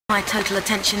My total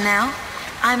attention now.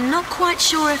 I'm not quite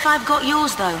sure if I've got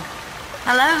yours, though.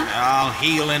 Hello? I'll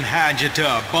heel and hide you to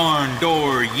a barn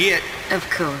door yet. Of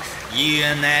course. You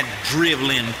and that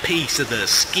driveling piece of the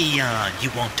ski-on.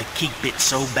 You want to keep it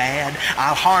so bad?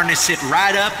 I'll harness it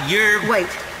right up your... Wait.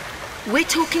 We're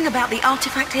talking about the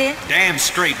artifact here? Damn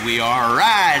straight we are.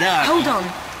 Right up. Hold on.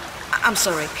 I'm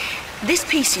sorry. This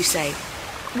piece, you say.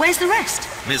 Where's the rest?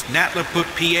 Miss Natla put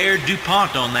Pierre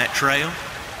DuPont on that trail.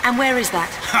 And where is that?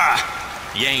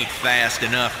 Ha! You ain't fast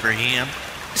enough for him.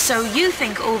 So you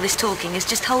think all this talking is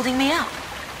just holding me up?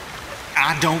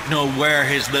 I don't know where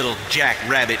his little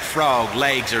jackrabbit frog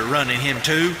legs are running him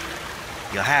to.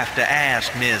 You'll have to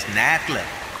ask Miss Natla.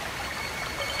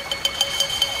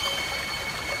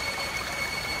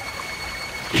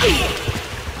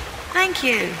 Thank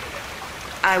you.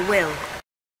 I will.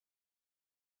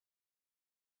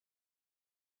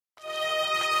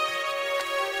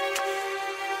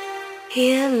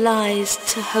 Here lies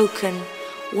Tehokan,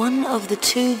 one of the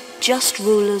two just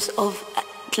rulers of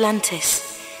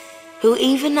Atlantis, who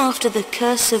even after the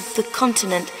curse of the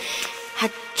continent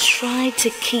had tried to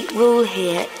keep rule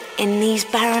here in these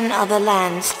barren other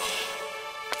lands.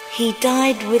 He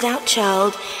died without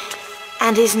child,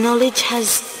 and his knowledge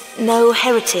has no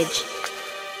heritage.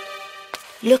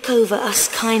 Look over us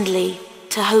kindly,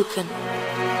 Tehokan.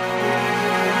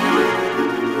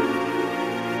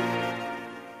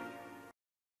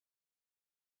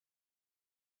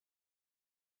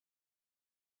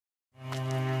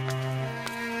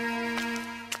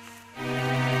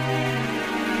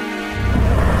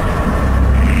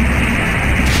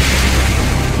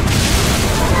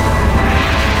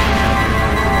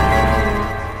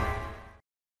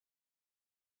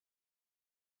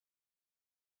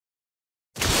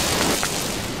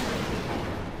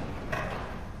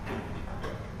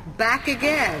 Back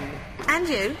again. And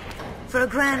you? For a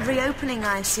grand reopening,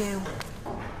 I assume.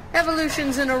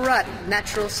 Evolution's in a rut.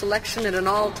 Natural selection at an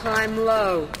all-time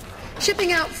low.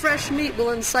 Shipping out fresh meat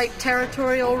will incite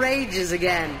territorial rages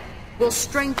again. Will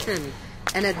strengthen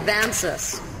and advance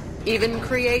us. Even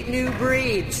create new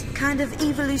breeds. Kind of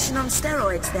evolution on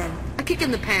steroids, then. A kick in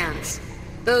the pants.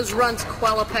 Those runts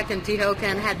Qualopec and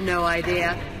Tehokan had no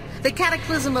idea. The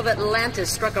cataclysm of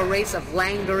Atlantis struck a race of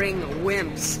languoring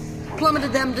wimps.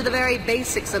 Plummeted them to the very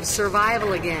basics of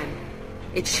survival again.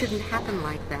 It shouldn't happen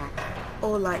like that.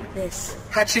 Or like this.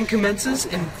 Hatching commences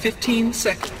in 15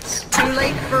 seconds. Too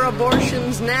late for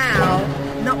abortions now.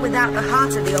 Not without the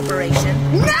heart of the operation.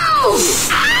 No!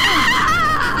 Ah!